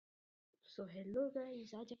So hello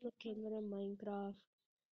guys, आज हम लोग खेल रहे हैं माइनक्राफ्ट।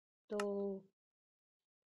 तो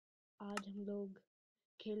आज हम लोग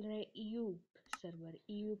खेल रहे हैं ईयूब सर्वर,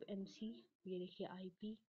 ईयूब एमसी। ये देखिए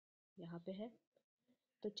आईपी यहाँ पे है।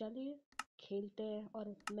 तो चलिए खेलते हैं।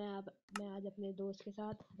 और मैं आज अपने दोस्त के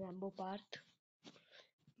साथ रैम्बो पार्थ।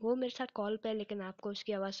 वो मेरे साथ कॉल पे है, लेकिन आपको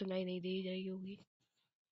उसकी आवाज़ सुनाई नहीं दी रही होगी।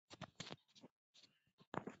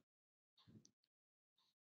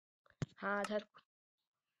 हाँ सर।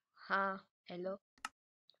 हाँ। हेलो।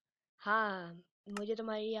 हाँ, मुझे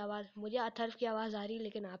अथर्व की आवाज़ आ रही है,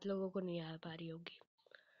 लेकिन आप लोगों को नहीं आ पा रही होगी।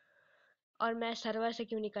 और मैं सर्वर से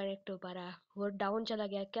क्यों नहीं कनेक्ट हो पा रहा? वो डाउन चला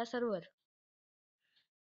गया क्या सर्वर?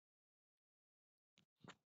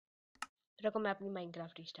 रुको, मैं अपनी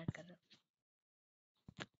माइनक्राफ्ट रिस्टार्ट कर रहा हूँ।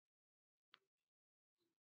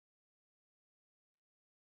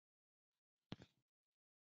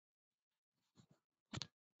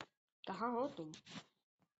 कहाँ हो तुम?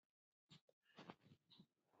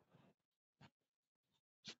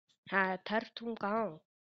 हाँ थर, तुम कहाँ हो?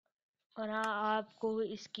 और हाँ, आपको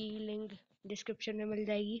इसकी लिंक डिस्क्रिप्शन में मिल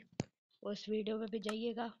जाएगी। उस वीडियो में भी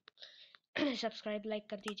जाइएगा। सब्सक्राइब लाइक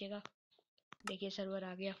कर दीजिएगा। देखिए सर्वर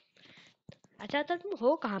आ गया। अच्छा तो तुम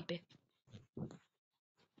हो कहाँ पे?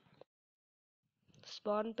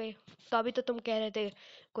 स्पॉन पे? तो अभी तो तुम कह रहे थे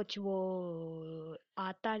कुछ वो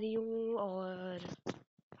आता नहीं हूँ और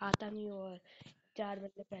आता नहीं हूँ और 4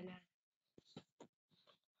 बंदे पहले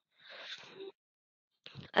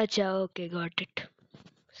अच्छा okay, got it.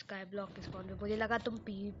 Sky block के स्पॉन पे मुझे लगा तुम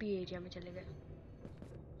पीवीपी एरिया में चले गए।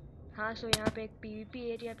 हाँ, सो यहाँ पे एक पीवीपी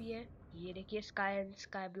एरिया भी है। ये देखिए स्काई एंड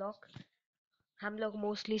स्काई ब्लॉक। हम लोग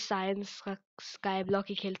मोस्टली साइंस का स्काई ब्लॉक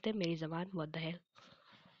ही खेलते हैं। मेरी जबान what the hell.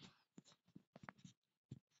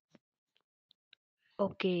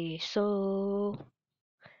 Okay so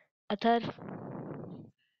Athar,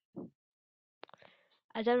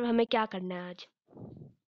 Athar हमें क्या करना है आज?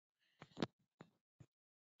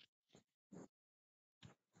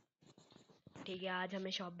 ठीक है, आज हमें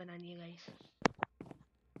शॉप बनानी है गाइस।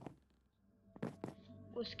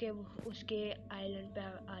 उसके उसके आइलैंड पे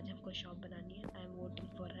आज हमको शॉप बनानी है। I am voting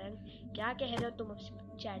for rank. क्या कह रहे हो तुम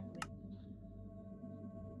चैट में?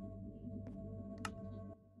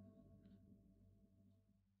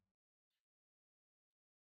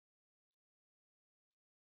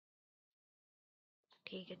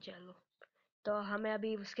 ठीक है चलो। तो हमें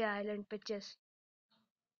अभी उसके आइलैंड पे चेस्ट,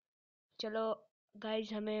 चलो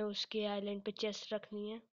गाइज, हमें उसके आइलैंड पे चेस्ट रखनी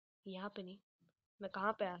है। यहाँ पे नहीं। मैं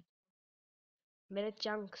कहाँ पे आ? मेरे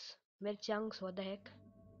चंक्स व्हाट द हेक।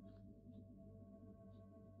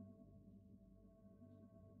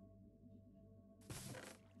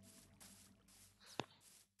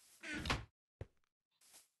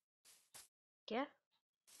 क्या?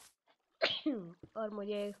 और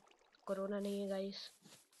मुझे कोरोना नहीं है गाइस।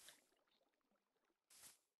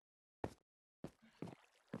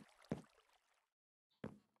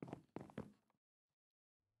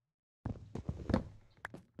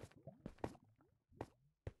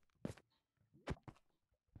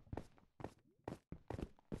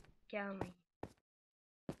 क्या मैं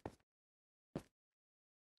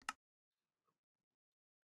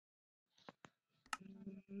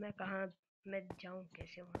मैं कहाँ, मैं जाऊँ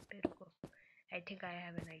कैसे वहाँ पे? रुको। I think I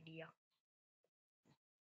have an idea.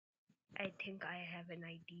 I think I have an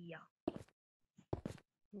idea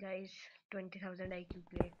guys. 20,000 IQ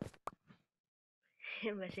play.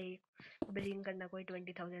 वैसे ही बिलिंग करना कोई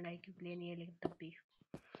 20,000 IQ प्ले नहीं है, लेकिन तब भी।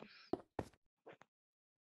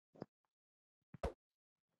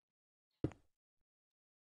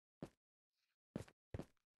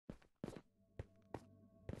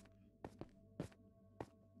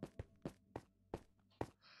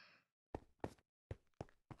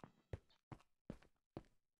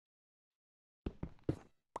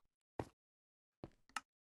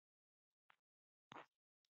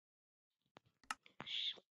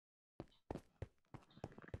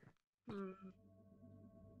 हम्म,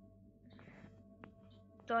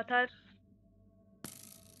 तो अथर,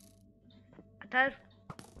 अथर,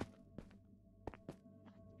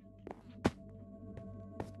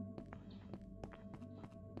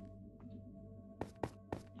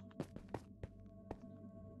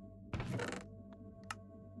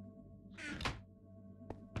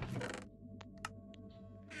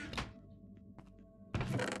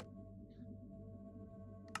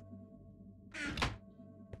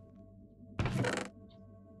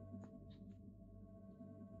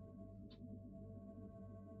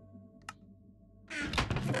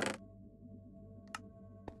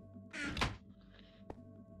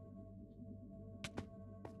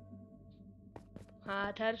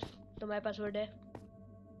 हाँ अथर, तुम्हारे पासवर्ड है?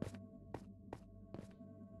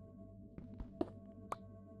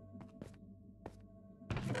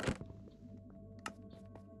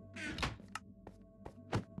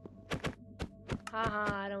 हाँ हाँ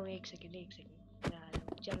आ रहा हूँ, एक सेकंड मैं आ रहा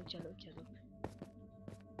हूँ। चलो चलो चलो।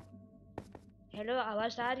 हेलो,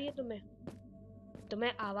 आवाज़ आ रही है तुम्हें?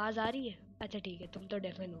 तुम्हें आवाज़ आ रही है? अच्छा ठीक है, तुम तो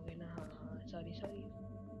डेफन हो गए ना। हाँ हाँ, sorry sorry.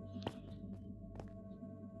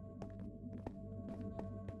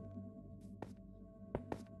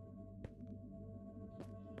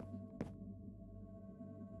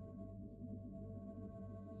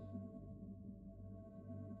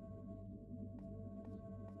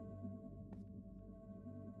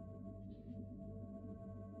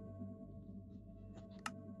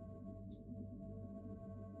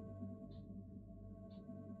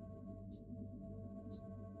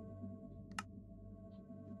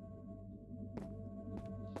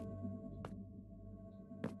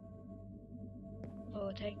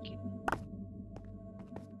 Oh thank you.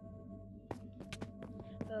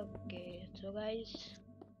 Okay so guys,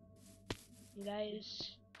 guys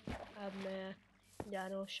अब मैं जा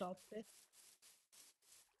रहा हूँ शॉप पे।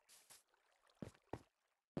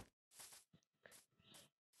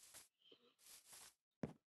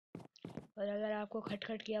 और अगर आपको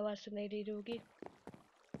खटखट की आवाज़ सुनाई दे रही होगी,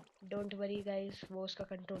 डोंट वरी गाइस, वो उसका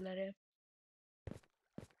कंट्रोलर है।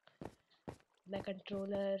 मैं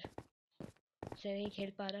कंट्रोलर से नहीं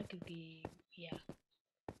खेल पा रहा क्योंकि या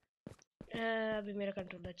अभी मेरा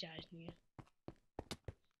कंट्रोलर चार्ज नहीं है।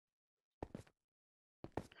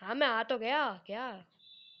 हाँ मैं आ तो गया क्या?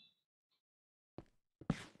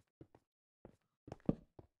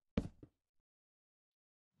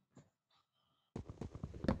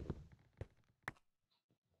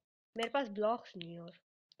 मेरे पास ब्लॉक्स नहीं है और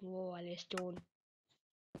वो वाले स्टोन।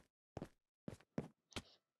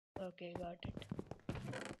 Okay got it.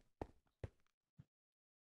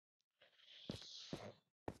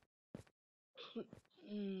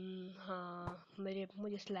 हाँ मेरे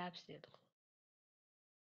मुझे स्लैब्स दे दो।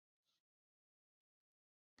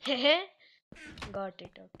 Got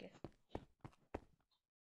it okay.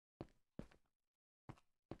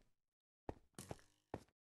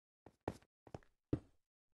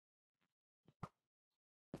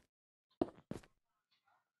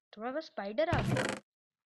 तुम्हारे पास स्पाइडर आ गया?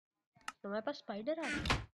 तुम्हारे पास स्पाइडर आ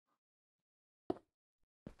गया?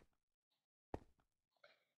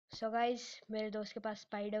 सो गाइस, मेरे दोस्त के पास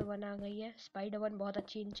स्पाइडर वन आ गई है। स्पाइडर वन बहुत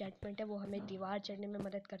अच्छी इंचेंटमेंट है, वो हमें दीवार चढ़ने में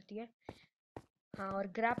मदद करती है। हाँ और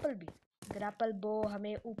ग्रैपल भी। ग्रैपल बो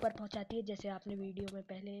हमें ऊपर पहुंचाती है, जैसे आपने वीडियो में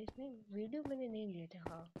पहले, नहीं वीडियो मैंने नहीं लिए थे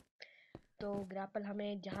हाँ। तो ग्रैपल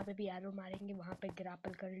हमें जहाँ पे भी एरो मारेंगे वहाँ पे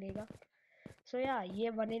ग्रैपल कर लेगा। सो या ये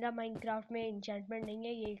वनीला माइनक्राफ्ट में इंचेंटमेंट नहीं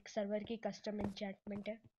है, ये एक सर्वर की कस्टम इंचेंटमेंट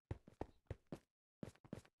है।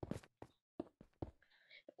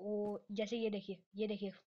 वो जैसे ये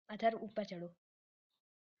देखिए अधर ऊपर चढ़ो।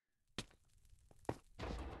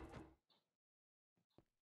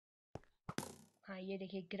 हाँ ये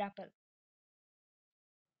देखिए ग्रैपल।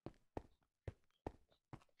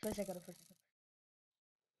 फिर से करो फिर से करो।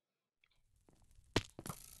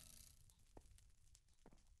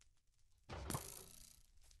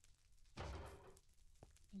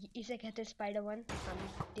 इसे कहते हैं स्पाइडर वन। हम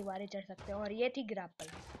दीवारें चढ़ सकते हैं और ये थी ग्रैपल,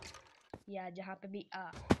 या जहाँ पे भी आ।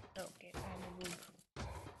 ओके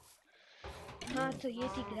हाँ तो ये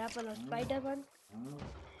थी ग्रैपल और स्पाइडर वन,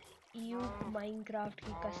 यू माइनक्राफ्ट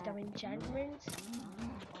की कस्टम एन्चेंटमेंट्स।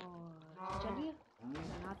 और चलिए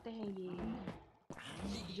बनाते हैं ये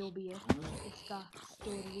जो भी है इसका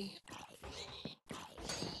स्टोर रूम।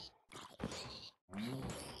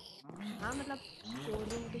 हाँ मतलब स्टोर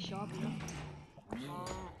रूम की शॉप ना।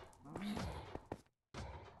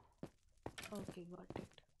 Okay got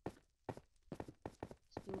it.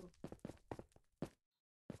 Store.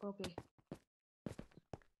 Okay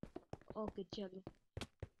okay चलो।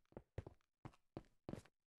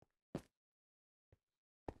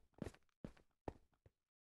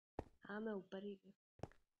 हाँ मैं ऊपर ही हूँ।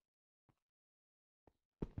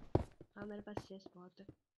 हाँ मेरे पास चेस्ट बहुत है।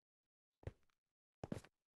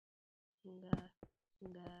 गा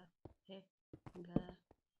गा है गा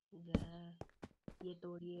गा। ये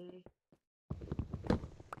तोड़िए।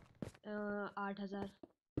 8,000।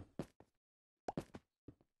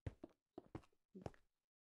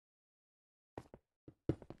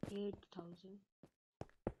 8,000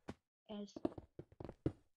 एस।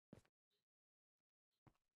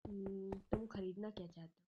 तुम खरीदना क्या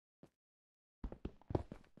चाहते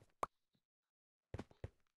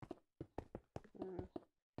हो?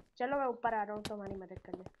 चलो मैं ऊपर आ रहा हूँ तुम्हारी मदद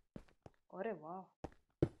करने। अरे वाह।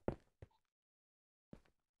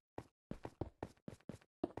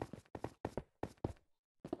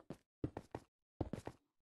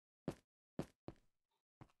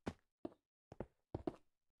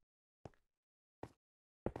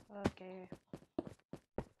 ओके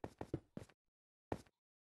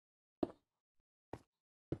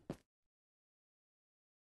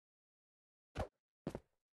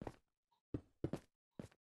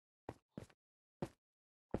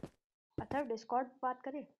अथर डिस्कॉर्ड बात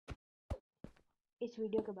करें इस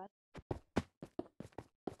वीडियो के बाद।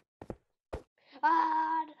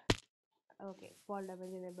 ओके फॉल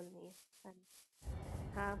डैमेज इनेबल नहीं है।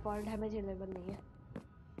 हाँ फॉल डैमेज इनेबल नहीं है।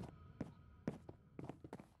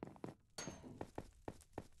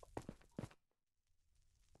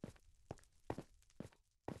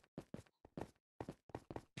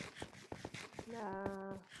 ना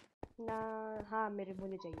ना हाँ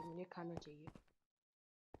मुझे चाहिए, मुझे खाना चाहिए।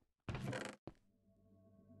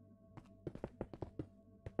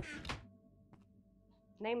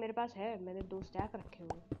 नहीं मेरे पास है, मैंने 2 स्टैक रखे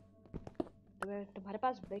हुए हैं। तुम्हारे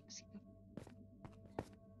पास ब्रिक्स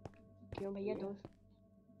क्यों भैया? दोस्त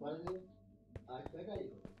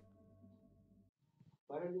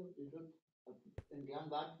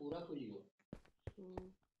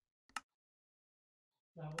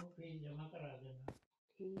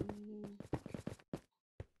ठीक।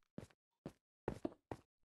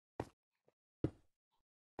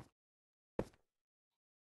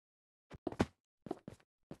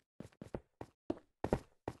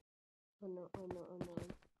 Oh no, oh no, oh no.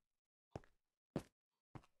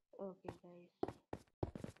 Okay guys.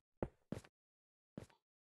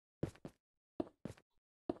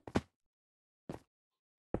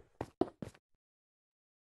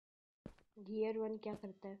 Gear 1 क्या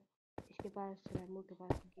करता है? इसके पास रैम्बो के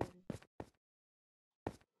पास गियर।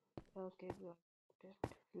 ओके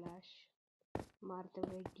फ्लैश मारते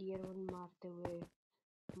हुए गियर 1 मारते हुए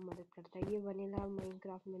मदद करता है। ये वनीला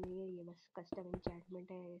माइनक्राफ्ट में नहीं है, ये बस कस्टम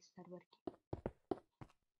एन्चेंटमेंट है इस सर्वर की।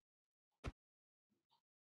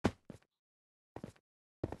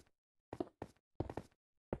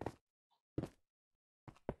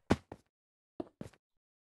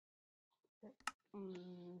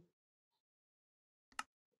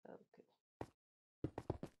 ओके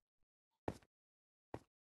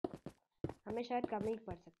हमें शायद कम ही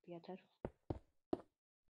पड़ सकती है सर।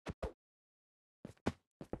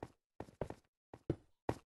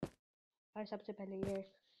 और सबसे पहले ये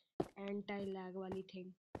एंटी लैग वाली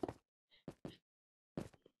थिंग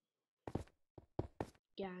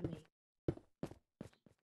क्या नहीं।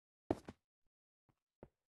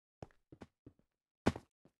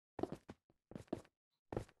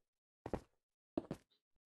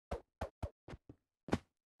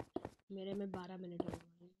 मेरे में 12 मिनट हो गए।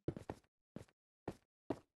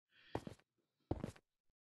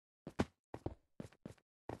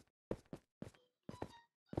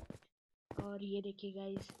 और ये देखिए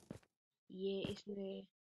गाइस, ये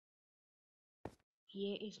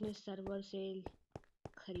इसने सर्वर से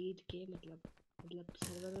खरीद के मतलब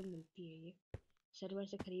सर्वर में मिलती है ये। सर्वर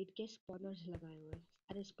से खरीद के स्पॉनर्स लगाए हुए हैं।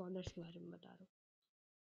 अरे स्पॉनर्स के बारे में बता रहा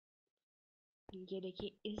हूँ। ये देखिए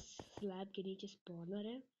इस स्लैब के नीचे स्पॉनर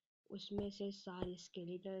है, उसमें से सारे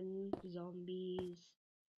स्केलेटन, ज़ॉम्बीज,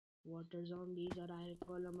 वाटर ज़ॉम्बीज और आयरन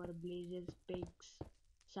गोलेम और ब्लेजेस पिग्स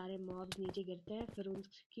सारे मॉब्स नीचे गिरते हैं। फिर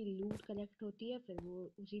उनकी लूट कलेक्ट होती है, फिर वो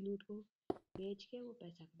उसी लूट को बेच के वो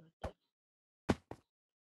पैसा कमाते हैं।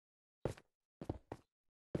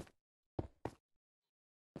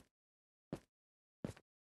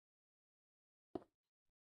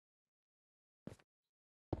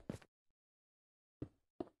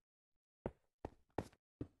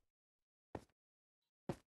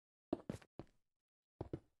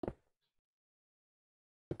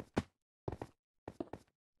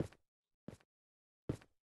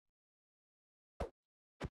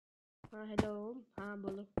 हाँ हेलो। हाँ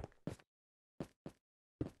बोलो।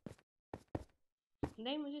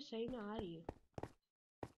 नहीं मुझे सही में आ रही है।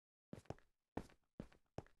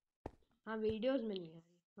 हाँ वीडियोस में नहीं आ रही।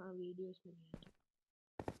 हाँ वीडियोस में नहीं आ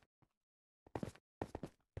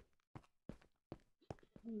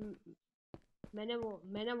रही।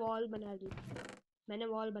 मैंने वॉल बना ली। मैंने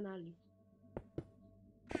वॉल बना ली।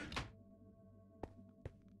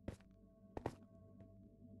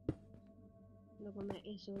 देखो मैं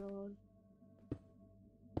इस और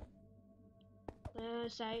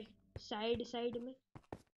साइड साइड में।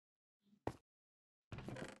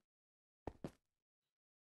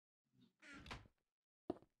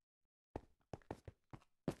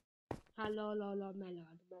 हाँ लो लो लो मैं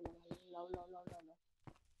लगा दूँ, मैं लगा दूँ। लो लो लो लो लो।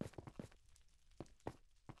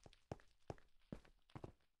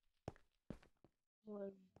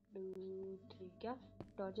 1 2 3 क्या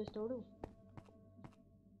टॉर्चेस तोड़ूं?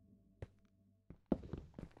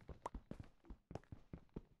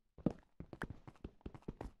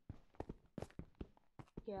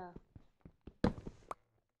 क्या?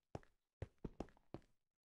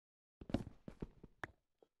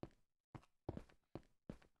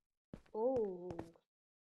 ओह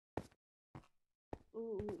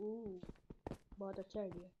बहुत अच्छा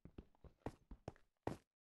आइडिया।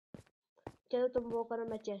 चलो तुम वो करो,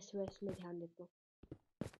 मैं चेस वेस में ध्यान देता हूँ।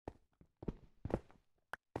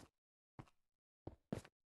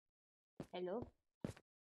 हेलो।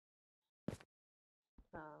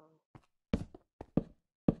 हाँ।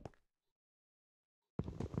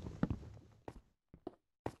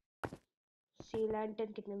 सी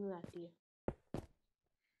लैंटर्न कितने में आती है?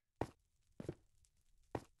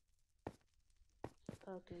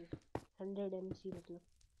 ओके, 100 MC मतलब।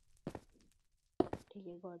 ठीक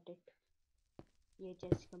है, गॉट इट। ये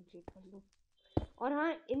चेस्ट कंप्लीट कर लूँ। और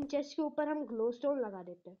हाँ, इन चेस्ट के ऊपर हम ग्लो स्टोन लगा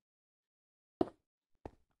देते हैं।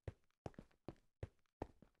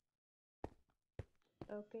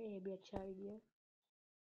 ओके, ये भी अच्छा आइडिया है।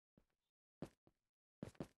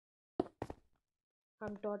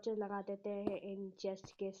 हम टॉर्चेस लगा देते हैं इन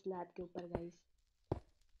चेस्ट के स्लैब के ऊपर गाइस।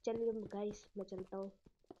 चलिए गाइस, मैं चलता हूँ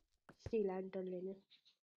सी लैंटर्न लेने।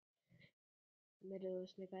 मेरे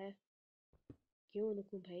दोस्त ने कहा है क्यों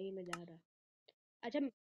रुकूं भाई, मैं जा रहा। अच्छा,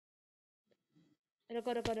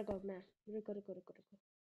 रुको रुको रुको, रुको।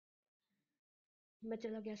 मैं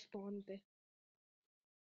चला गया स्पॉन पे।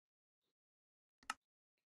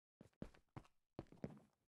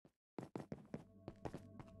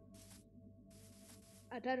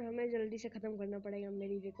 अतर हमें जल्दी से ख़त्म करना पड़ेगा,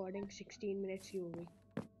 मेरी रिकॉर्डिंग 16 मिनट्स की हो गई।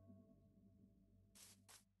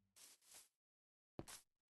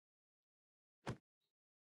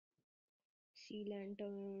 सी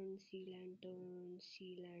लैंटर्न, सी लैंटर्न, सी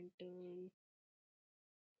लैंटर्न,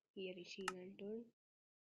 ये रही सी लैंटर्न।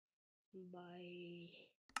 बाय।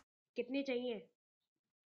 कितनी चाहिए?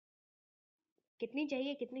 कितनी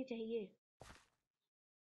चाहिए, कितनी चाहिए?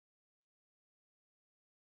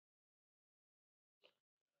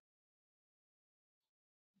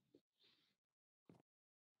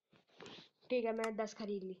 ठीक है, मैं 10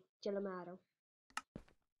 खरीद ली। चलो मैं आ रहा हूँ।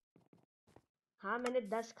 हाँ, मैंने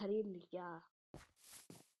 10 खरीद ली क्या?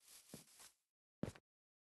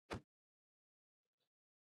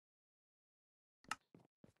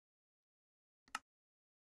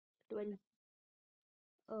 20।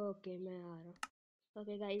 ओके, मैं आ रहा हूँ।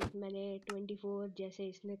 ओके गाइस, मैंने 24 जैसे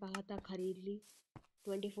इसने कहा था खरीद ली।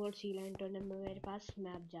 24 सी लैंटर्न है मेरे पास।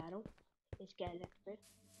 मैं अब जा रहा हूँ इस गैलेट पे।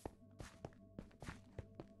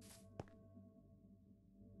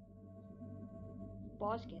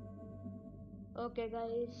 पॉज के। ओके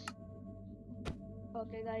गाइस,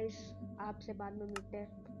 ओके गाइस, आपसे बाद में मिलते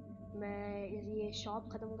हैं। मैं ये शॉप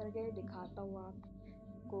ख़त्म करके दिखाता हूँ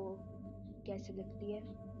आपको कैसे दिखती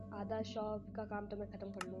है। आधा शॉप का काम तो मैं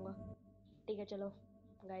ख़त्म कर लूँगा। ठीक है, चलो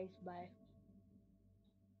गाइस, बाय।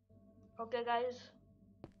 ओके गाइस,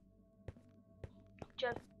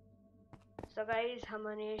 चल। सो गाइस,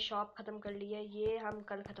 हमने शॉप ख़त्म कर ली है। ये हम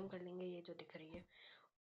कल ख़त्म कर लेंगे, ये जो दिख रही है।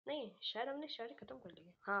 नहीं, शायद हमने शायद ख़त्म कर ली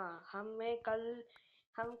है। हाँ,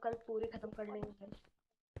 हम कल पूरी ख़त्म कर लेंगे गाइस।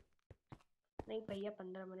 नहीं भैया,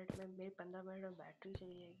 15 मिनट में, मेरी 15 मिनट में बैटरी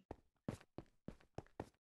चली जाएगी।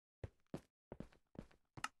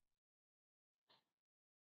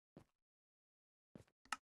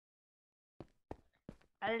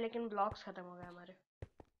 अरे लेकिन ब्लॉक्स ख़त्म हो गए हमारे।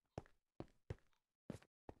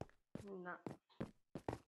 ना।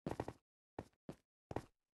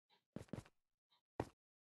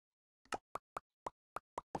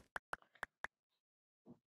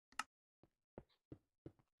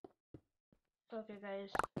 ओके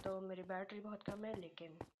गाइस, तो मेरी बैटरी बहुत कम है,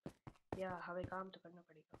 लेकिन या हमें काम तो करना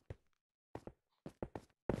पड़ेगा।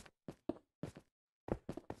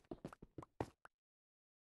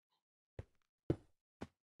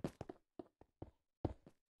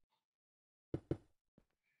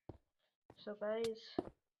 सो गाइस,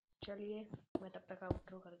 चलिए मैं तब तक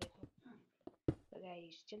आउटरो कर देता हूँ। तो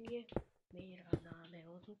गाइस चलिए, मेरा नाम है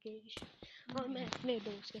ओमकेश और मैं अपने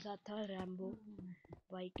दोस्त के साथ था रैम्बो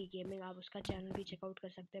वाईटी गेमिंग। आप उसका चैनल भी चेकआउट कर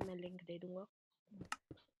सकते हैं, मैं लिंक दे दूँगा।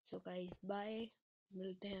 सो गाइस बाय,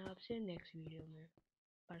 मिलते हैं आपसे नेक्स्ट वीडियो में,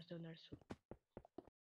 परसों नरसों।